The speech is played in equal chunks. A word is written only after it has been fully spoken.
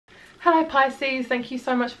Hello Pisces, thank you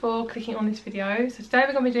so much for clicking on this video. So today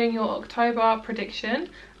we're going to be doing your October prediction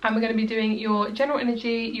and we're going to be doing your general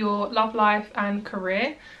energy, your love life and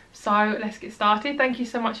career. So let's get started. Thank you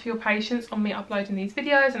so much for your patience on me uploading these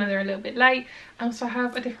videos. I know they're a little bit late. I also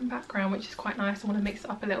have a different background which is quite nice. I want to mix it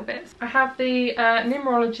up a little bit. I have the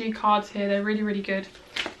numerology cards here. They're really good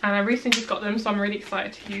and I recently just got them, so I'm really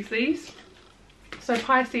excited to use these. So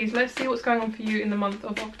Pisces, let's see what's going on for you in the month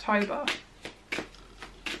of October.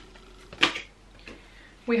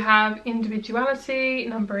 We have individuality,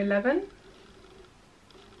 number 11.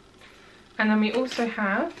 And then we also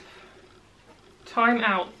have time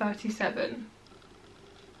out, 37.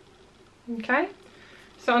 Okay,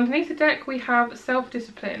 so underneath the deck we have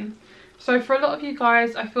self-discipline. So for a lot of you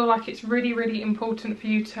guys, I feel like it's really important for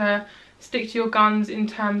you to stick to your guns in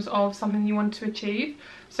terms of something you want to achieve.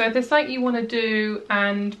 So if there's something you want to do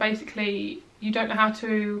and basically you don't know how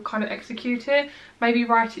to kind of execute it, maybe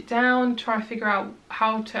write it down, try and figure out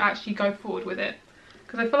how to actually go forward with it.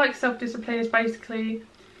 Because I feel like self-discipline is basically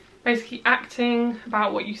acting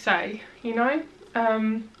about what you say, you know?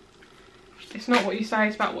 It's not what you say,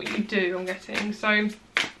 it's about what you do, I'm getting. So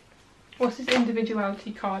what's this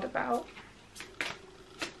individuality card about?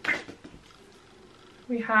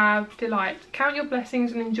 We have delight. Count your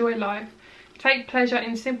blessings and enjoy life. Take pleasure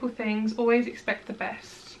in simple things, always expect the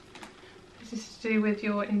best. This is to do with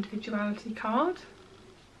your individuality card.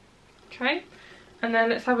 Okay, and then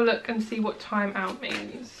let's have a look and see what time out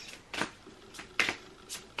means.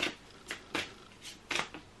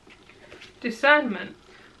 Discernment.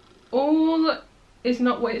 All is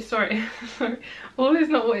not what it all is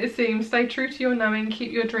not what it seems. Stay true to your knowing,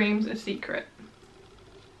 keep your dreams a secret.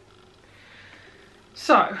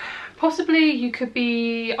 So possibly you could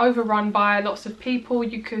be overrun by lots of people.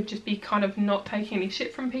 You could just be kind of not taking any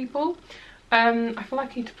shit from people. I feel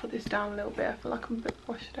like I need to put this down a little bit. I feel like I'm a bit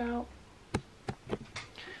washed out.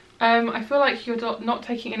 I feel like you're not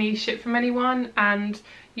taking any shit from anyone, and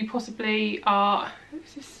you possibly are.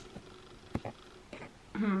 Is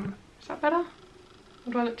that better?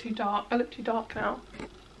 Or do I look too dark? I look too dark now.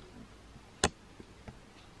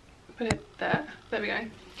 Put it there. There we go.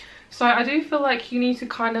 So I do feel like you need to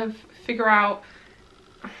kind of figure out.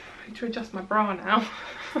 I need to adjust my bra now.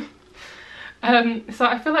 So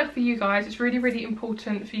I feel like for you guys it's really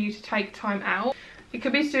important for you to take time out. It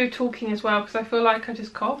could be to do with talking as well, because I feel like I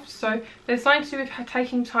just coughed. So there's something to do with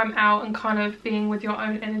taking time out and kind of being with your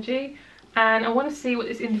own energy. And I want to see what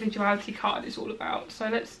this individuality card is all about. So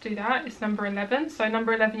let's do that. It's number 11. So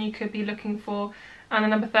number 11 you could be looking for, and the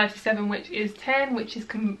number 37, which is 10, which is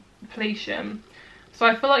completion. So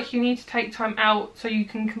I feel like you need to take time out so you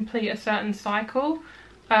can complete a certain cycle.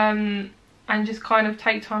 And just kind of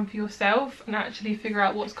take time for yourself and actually figure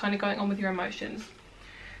out what's kind of going on with your emotions.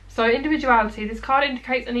 So individuality, this card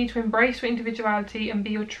indicates a need to embrace your individuality and be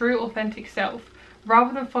your true authentic self.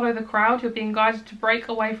 Rather than follow the crowd, you're being guided to break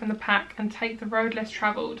away from the pack and take the road less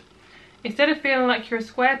travelled. Instead of feeling like you're a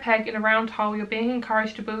square peg in a round hole, you're being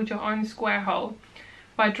encouraged to build your own square hole.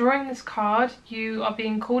 By drawing this card, you are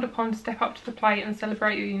being called upon to step up to the plate and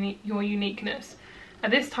celebrate your uniqueness. At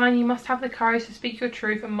this time, you must have the courage to speak your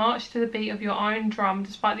truth and march to the beat of your own drum,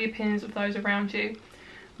 despite the opinions of those around you.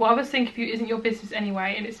 What others think of you isn't your business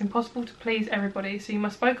anyway, and it's impossible to please everybody, so you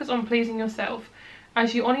must focus on pleasing yourself.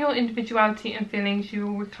 As you honour your individuality and feelings, you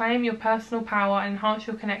will reclaim your personal power and enhance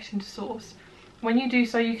your connection to Source. When you do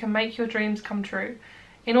so, you can make your dreams come true.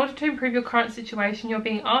 In order to improve your current situation, you're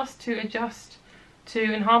being asked to adjust to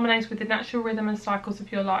and harmonise with the natural rhythm and cycles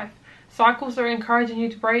of your life. Cycles are encouraging you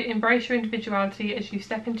to embrace your individuality as you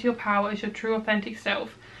step into your power as your true authentic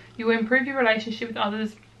self. You will improve your relationship with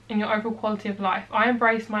others and your overall quality of life.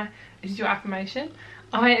 This is your affirmation.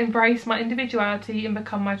 I embrace my individuality and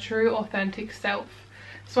become my true authentic self.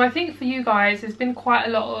 So I think for you guys, there's been quite a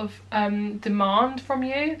lot of demand from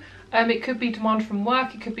you. It could be demand from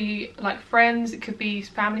work, it could be like friends, it could be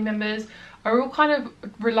family members are all kind of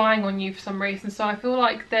relying on you for some reason. So I feel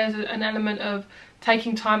like there's an element of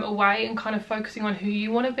taking time away and kind of focusing on who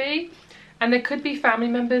you want to be. And there could be family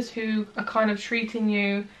members who are kind of treating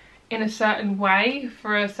you in a certain way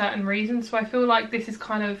for a certain reason. So I feel like this is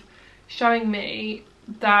kind of showing me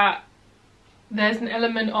that there's an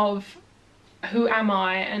element of who am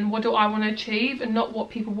I and what do I want to achieve, and not what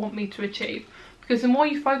people want me to achieve. Because the more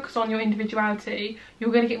you focus on your individuality,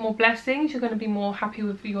 you're going to get more blessings, you're going to be more happy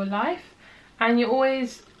with your life, and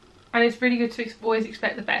it's really good to always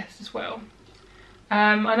expect the best as well.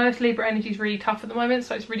 I know this Libra energy is really tough at the moment,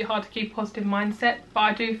 so it's really hard to keep a positive mindset, but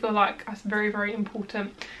I do feel like that's very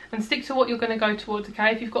important. And stick to what you're going to go towards,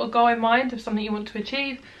 okay? If you've got a goal in mind of something you want to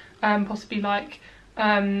achieve, possibly like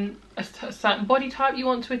a certain body type you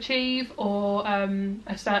want to achieve, or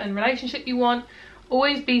a certain relationship you want.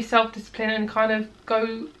 Always be self-disciplined and kind of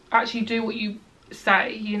go actually do what you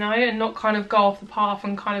say, you know, and not kind of go off the path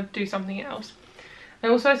and kind of do something else.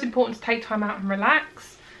 And also it's important to take time out and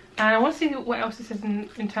relax. And I want to see what else it says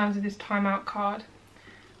in terms of this time out card.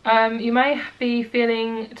 You may be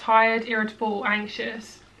feeling tired, irritable, or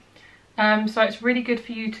anxious. So it's really good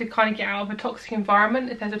for you to kind of get out of a toxic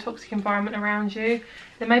environment. If there's a toxic environment around you,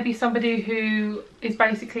 there may be somebody who is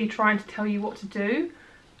basically trying to tell you what to do,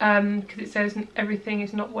 because it says everything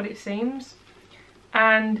is not what it seems.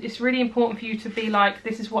 And it's really important for you to be like,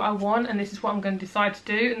 this is what I want and this is what I'm going to decide to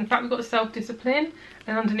do. And the fact we've got self-discipline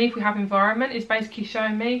and underneath we have environment is basically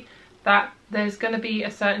showing me that there's going to be a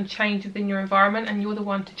certain change within your environment and you're the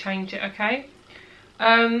one to change it, okay?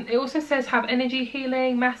 It also says have energy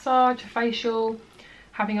healing, massage, facial,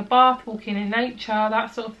 having a bath, walking in nature,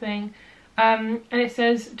 that sort of thing. And it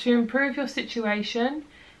says to improve your situation,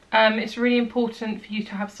 it's really important for you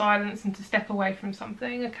to have silence and to step away from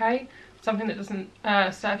something, okay? Something that doesn't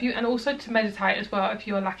serve you, and also to meditate as well if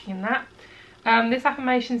you're lacking in that. This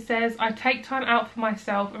affirmation says, I take time out for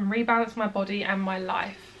myself and rebalance my body and my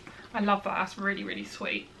life. I love that. That's really, really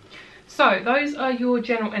sweet. So those are your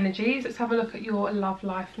general energies. Let's have a look at your love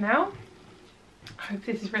life now. I hope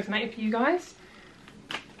this is resonating for you guys.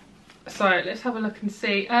 So let's have a look and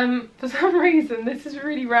see. For some reason, this is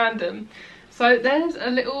really random. So there's a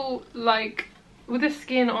little, like, with the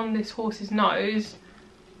skin on this horse's nose,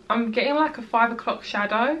 I'm getting like a 5 o'clock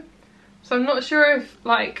shadow. So I'm not sure if,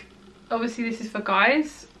 like, obviously this is for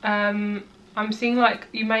guys. I'm seeing like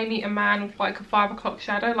you may meet a man with like a 5 o'clock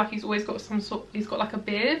shadow, like he's always got some sort, he's got like a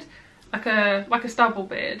beard, like a stubble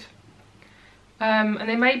beard. And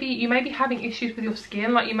you may be having issues with your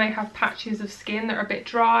skin, like you may have patches of skin that are a bit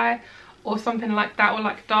dry or something like that, or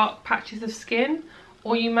like dark patches of skin.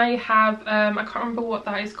 Or you may have, I can't remember what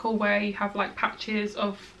that is called, where you have like patches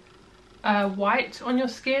of white on your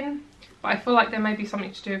skin. But I feel like there may be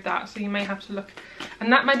something to do with that, so you may have to look.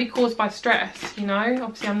 And that may be caused by stress, you know.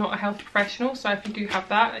 Obviously I'm not a health professional, so if you do have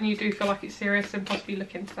that and you do feel like it's serious, then possibly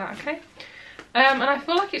look into that, okay? And I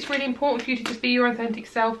feel like it's really important for you to just be your authentic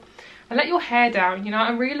self and let your hair down, you know.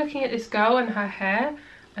 I'm really looking at this girl and her hair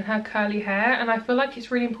and her curly hair, and I feel like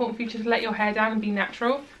it's really important for you to just let your hair down and be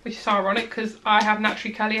natural, which is so ironic because I have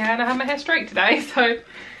naturally curly hair and I have my hair straight today, so.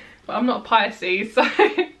 But I'm not a Pisces, so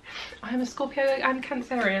I am a Scorpio and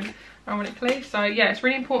Cancerian, ironically. So yeah, it's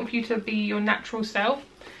really important for you to be your natural self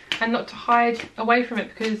and not to hide away from it,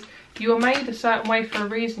 because you are made a certain way for a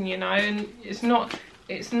reason, you know. And it's not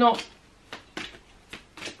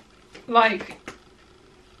like,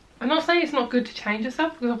 I'm not saying it's not good to change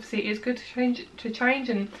yourself, because obviously it is good to change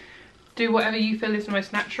and do whatever you feel is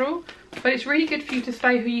most natural, but it's really good for you to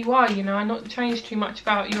stay who you are, you know, and not change too much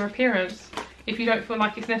about your appearance if you don't feel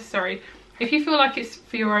like it's necessary. If you feel like it's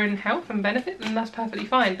for your own health and benefit, then that's perfectly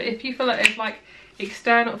fine. But if you feel like it's like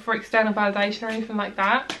external validation or anything like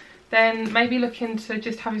that, then maybe look into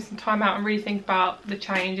just having some time out and really think about the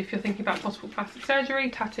change if you're thinking about possible plastic surgery,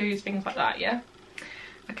 tattoos, things like that, yeah?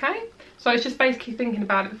 Okay, so it's just basically thinking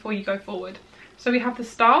about it before you go forward. So we have the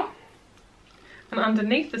star, and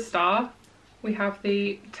underneath the star we have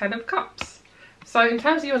the 10 of Cups. So in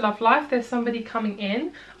terms of your love life, there's somebody coming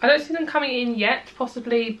in. I don't see them coming in yet,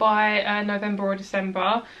 possibly by November or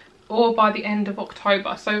December, or by the end of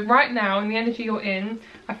October. So right now, in the energy you're in,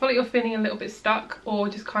 I feel like you're feeling a little bit stuck, or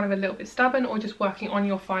just kind of a little bit stubborn, or just working on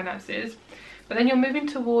your finances. But then you're moving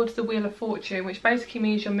towards the Wheel of Fortune, which basically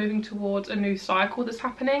means you're moving towards a new cycle that's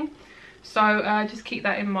happening. So just keep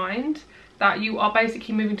that in mind, that you are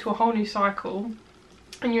basically moving to a whole new cycle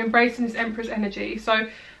and you're embracing this Empress energy. So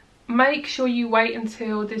make sure you wait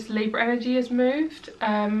until this Libra energy has moved.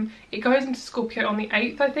 It goes into Scorpio on the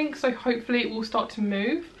 8th, I think, so hopefully it will start to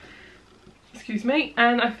move. Excuse me.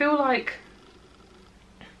 And I feel like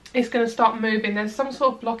it's going to start moving. There's some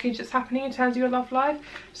sort of blockage that's happening in terms of your love life.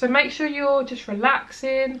 So make sure you're just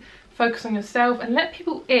relaxing, focus on yourself and let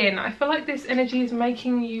people in. I feel like this energy is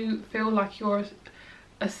making you feel like you're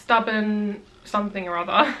a stubborn something or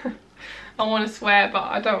other. I want to swear, but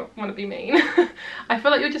I don't want to be mean. I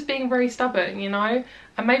feel like you're just being very stubborn, you know,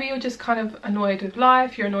 and maybe you're just kind of annoyed with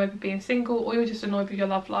life, you're annoyed with being single, or you're just annoyed with your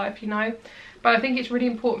love life, you know. But I think it's really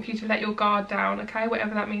important for you to let your guard down, okay,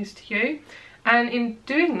 whatever that means to you. And in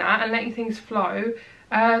doing that and letting things flow,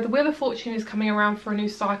 the Wheel of Fortune is coming around for a new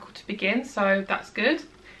cycle to begin, so that's good.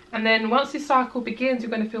 And then once this cycle begins,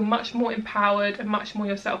 you're going to feel much more empowered and much more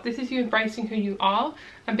yourself. This is you embracing who you are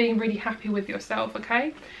and being really happy with yourself,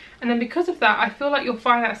 okay? And then because of that, I feel like your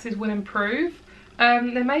finances will improve.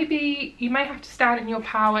 You may have to stand in your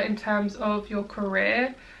power in terms of your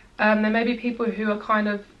career. There may be people who are kind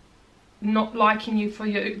of not liking you for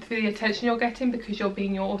the attention you're getting because you're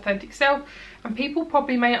being your authentic self, and people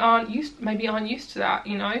probably aren't used to that,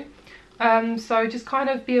 you know. So just kind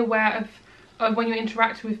of be aware of when you're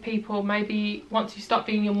interacting with people. Maybe once you start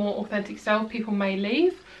being your more authentic self, people may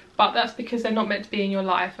leave, but that's because they're not meant to be in your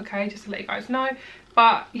life, okay, just to let you guys know.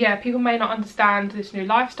 But yeah, people may not understand this new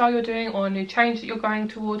lifestyle you're doing or a new change that you're going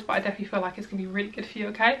towards, but I definitely feel like it's going to be really good for you,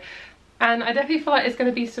 okay? And I definitely feel like there's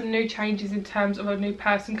going to be some new changes in terms of a new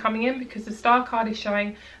person coming in, because the Star card is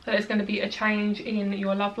showing that there's going to be a change in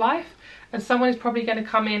your love life, and someone is probably going to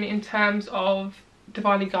come in terms of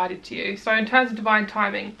divinely guided to you. So in terms of divine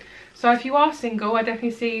timing, so if you are single, I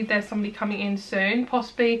definitely see there's somebody coming in soon.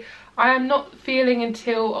 Possibly, I am not feeling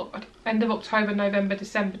until end of October, November,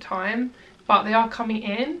 December time, but they are coming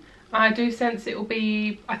in. I do sense it will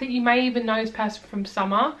be, I think you may even know this person from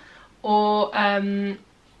summer, or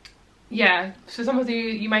yeah, so some of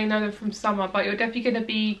you may know them from summer, but you're definitely going to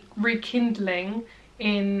be rekindling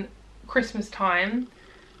in Christmas time.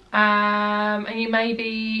 And you may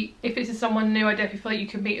be, if this is someone new, I definitely feel like you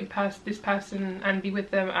can meet this person and be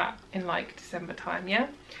with them in like December time, yeah?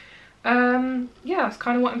 Yeah, that's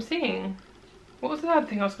kind of what I'm seeing. What was the other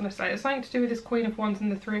thing I was going to say? It's something to do with this Queen of Wands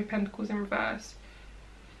and the Three of Pentacles in reverse.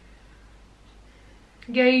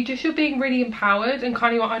 Yeah, you're being really empowered and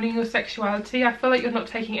kind of owning your sexuality. I feel like you're not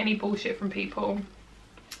taking any bullshit from people.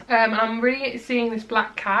 And I'm really seeing this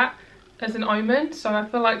black cat as an omen. So I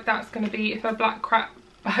feel like that's going to be, if a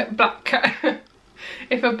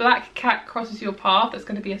if a black cat crosses your path, that's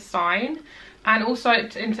going to be a sign. And also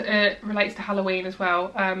it relates to Halloween as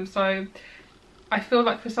well. So I feel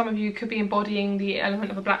like for some of you, could be embodying the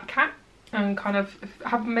element of a black cat, and kind of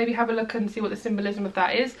maybe have a look and see what the symbolism of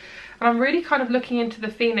that is. And I'm really kind of looking into the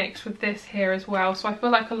Phoenix with this here as well. So I feel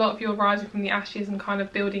like a lot of you are rising from the ashes and kind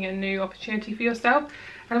of building a new opportunity for yourself.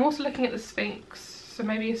 And I'm also looking at the Sphinx. So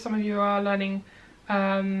maybe some of you are learning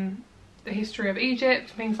the history of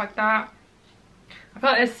Egypt, things like that. I feel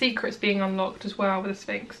like there's secrets being unlocked as well with the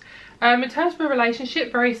Sphinx. In terms of a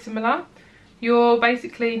relationship, very similar. You're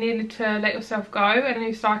basically needing to let yourself go, and a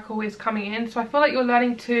new cycle is coming in. So I feel like you're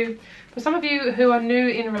learning to, for some of you who are new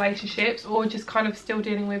in relationships or just kind of still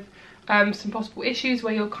dealing with some possible issues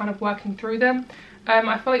where you're kind of working through them,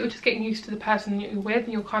 I feel like you're just getting used to the person that you're with,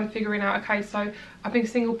 and you're kind of figuring out, okay, so I've been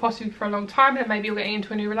single possibly for a long time, and maybe you're getting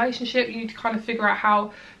into a new relationship. You need to kind of figure out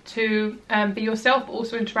how to be yourself, but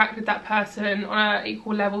also interact with that person on an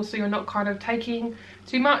equal level, so you're not kind of taking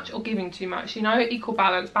too much or giving too much, you know, equal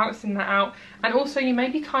balance, balancing that out. And also you may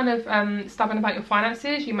be kind of stubborn about your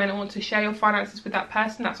finances. You may not want to share your finances with that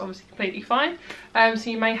person. That's obviously completely fine. So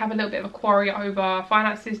you may have a little bit of a quarry over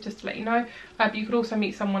finances, just to let you know. But you could also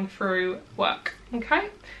meet someone through work. Okay,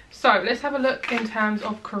 so let's have a look in terms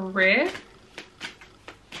of career.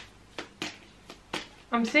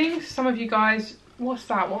 I'm seeing some of you guys, what's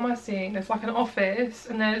that? What am I seeing? There's like an office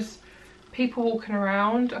and there's people walking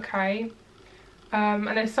around, okay. And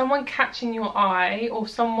there's someone catching your eye, or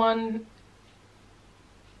someone,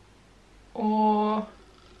 or,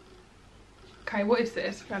 okay, what is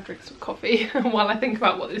this? I'm gonna drink some coffee while I think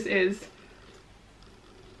about what this is.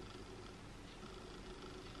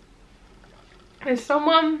 There's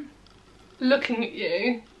someone looking at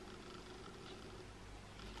you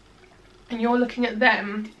and you're looking at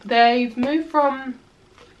them. They've moved from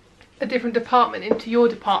a different department into your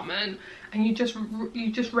department, and you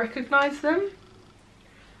just recognize them.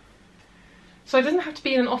 So it doesn't have to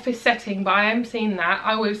be in an office setting, but I am seeing that.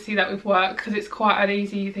 I always see that with work because it's quite an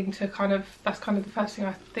easy thing to kind of, that's kind of the first thing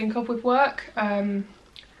I think of with work.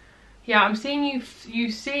 Yeah, I'm seeing you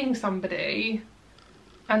seeing somebody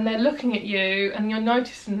and they're looking at you, and you're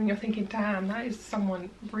noticing and you're thinking, damn, that is someone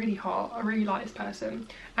really hot. I really like this person.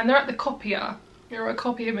 And they're at the copier. You're at a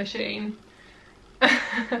copier machine.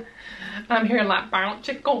 And I'm hearing like, bow,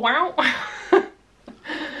 chicka, wow.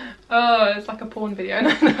 Oh, it's like a porn video.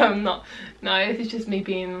 No, I'm not. No, this is just me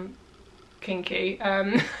being kinky.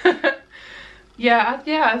 Yeah,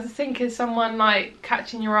 I think it's someone like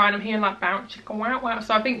catching your eye, and I'm hearing like bounce, chicka, wow, wow.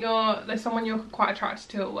 So I think there's someone you're quite attracted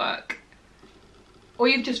to at work. Or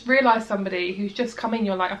you've just realised somebody who's just come in,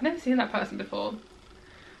 you're like, I've never seen that person before.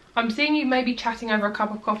 I'm seeing you maybe chatting over a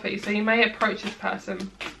cup of coffee, so you may approach this person.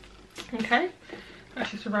 Okay, that's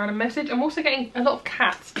just a random message. I'm also getting a lot of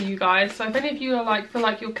cats for you guys, so if any of you are like, feel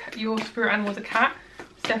like your spirit animal is a cat,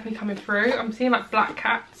 it's definitely coming through. I'm seeing like black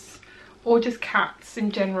cats, or just cats in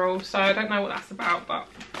general, so I don't know what that's about, but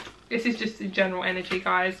this is just the general energy,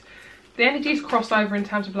 guys. The energies cross over in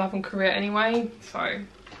terms of love and career anyway, so.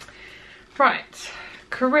 Right,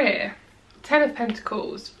 career. Ten of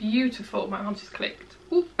Pentacles, beautiful. My arm just clicked.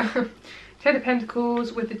 Ten of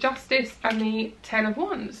Pentacles with the Justice and the Ten of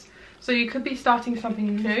Wands. So you could be starting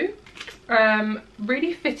something new,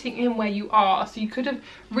 really fitting in where you are. So you could have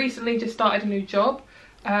recently just started a new job,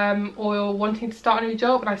 or you're wanting to start a new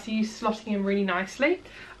job, and I see you slotting in really nicely.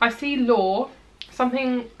 I see law,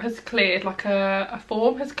 something has cleared, like a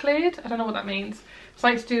form has cleared. I don't know what that means.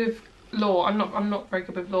 Something to do with law. I'm not very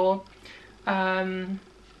good with law.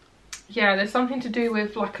 Yeah, there's something to do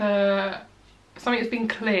with like something that's been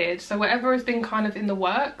cleared. So whatever has been kind of in the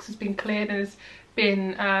works has been cleared and has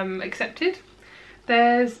been accepted.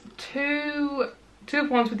 There's two of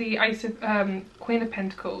Wands with the Ace of Queen of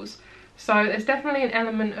Pentacles. So there's definitely an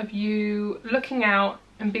element of you looking out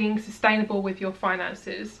and being sustainable with your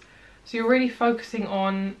finances. So you're really focusing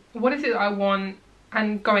on what is it that I want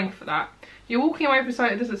and going for that. You're walking away from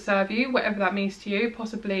something that doesn't serve you, whatever that means to you,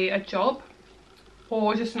 possibly a job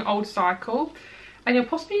or just an old cycle. And you're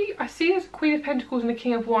possibly, I see there's a Queen of Pentacles and the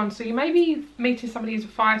King of Wands, so you may be meeting somebody who's a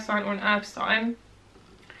fire sign or an earth sign.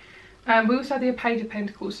 We also have the Page of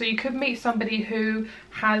Pentacles, so you could meet somebody who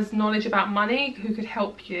has knowledge about money, who could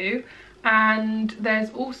help you. And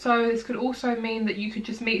there's also, this could also mean that you could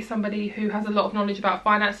just meet somebody who has a lot of knowledge about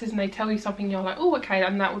finances and they tell you something and you're like, oh, okay,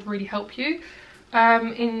 and that would really help you.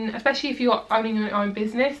 Especially if you're owning your own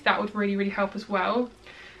business, that would really, really help as well.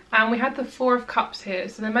 And we had the Four of Cups here,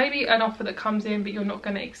 so there may be an offer that comes in but you're not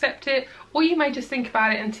going to accept it, or you may just think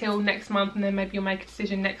about it until next month and then maybe you'll make a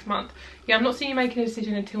decision next month. Yeah, I'm not seeing you making a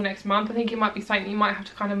decision until next month. I think it might be something that you might have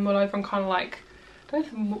to kind of mull over and kind of like, I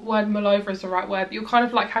don't know if the word mull over is the right word, but you're kind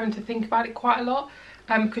of like having to think about it quite a lot,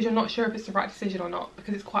 because you're not sure if it's the right decision or not,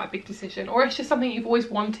 because it's quite a big decision, or it's just something you've always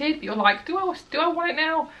wanted but you're like, do I want it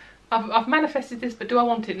now? I've manifested this, but do I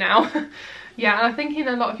want it now? Yeah, and I'm thinking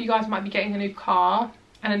a lot of you guys might be getting a new car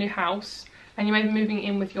and a new house, and you may be moving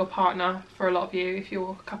in with your partner, for a lot of you if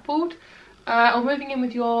you're coupled, or moving in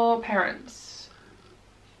with your parents,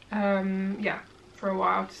 yeah, for a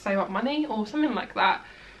while to save up money or something like that.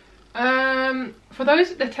 For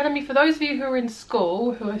those, they're telling me, for those of you who are in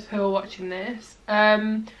school who are watching this,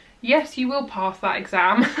 yes, you will pass that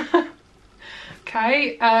exam.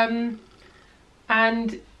 Okay,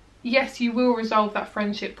 and yes, you will resolve that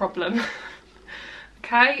friendship problem.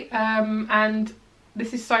 Okay, and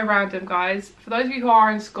this is so random, guys. For those of you who are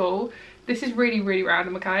in school, this is really, really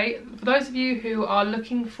random, okay? For those of you who are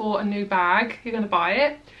looking for a new bag, you're going to buy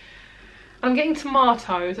it. I'm getting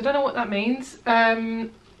tomatoes. I don't know what that means.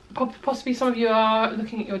 Possibly some of you are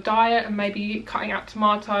looking at your diet and maybe cutting out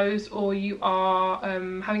tomatoes, or you are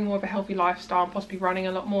having more of a healthy lifestyle, possibly running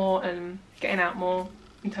a lot more and getting out more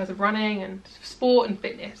in terms of running and sport and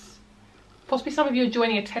fitness. Possibly some of you are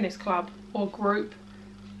joining a tennis club or group,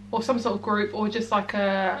 or some sort of group, or just like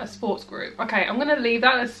a sports group. Okay, I'm gonna leave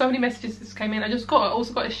that. There's so many messages that came in. I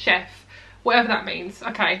also got a chef, whatever that means.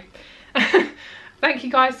 Okay. Thank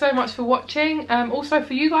you guys so much for watching. Also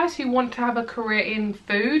for you guys who want to have a career in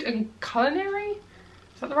food and culinary,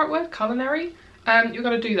 is that the right word? Culinary? You're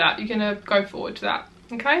gonna do that. You're gonna go forward to that.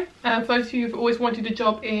 Okay. For those of you who've always wanted a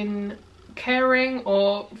job in caring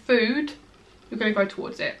or food, you're going to go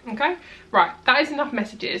towards it. Okay, right, that is enough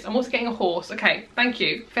messages. I'm also getting a horse. Okay, thank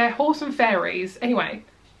you. Fair horse and fairies. Anyway,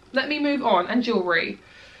 let me move on. And jewelry.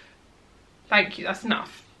 Thank you, that's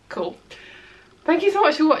enough. Cool. Thank you so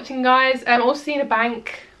much for watching, guys. Also seeing a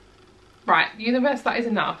bank. Right, universe, that is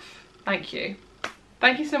enough. Thank you.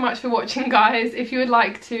 Thank you so much for watching, guys. If you would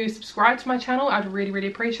like to subscribe to my channel, I'd really, really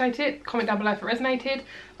appreciate it. Comment down below if it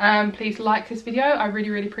resonated. Please like this video. I really,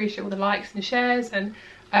 really appreciate all the likes and the shares and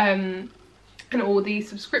all the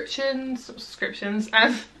subscriptions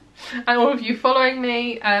and all of you following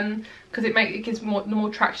me, because it gives the more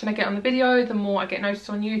traction I get on the video, the more I get noticed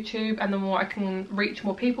on YouTube, and the more I can reach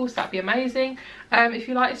more people, so that'd be amazing. If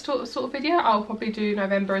you like this sort of video, I'll probably do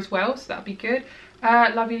November as well, so that'd be good.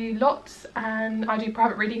 Love you lots, and I do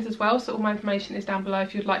private readings as well, so all my information is down below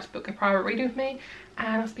if you'd like to book a private reading with me,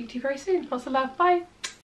 and I'll speak to you very soon. Lots of love, bye.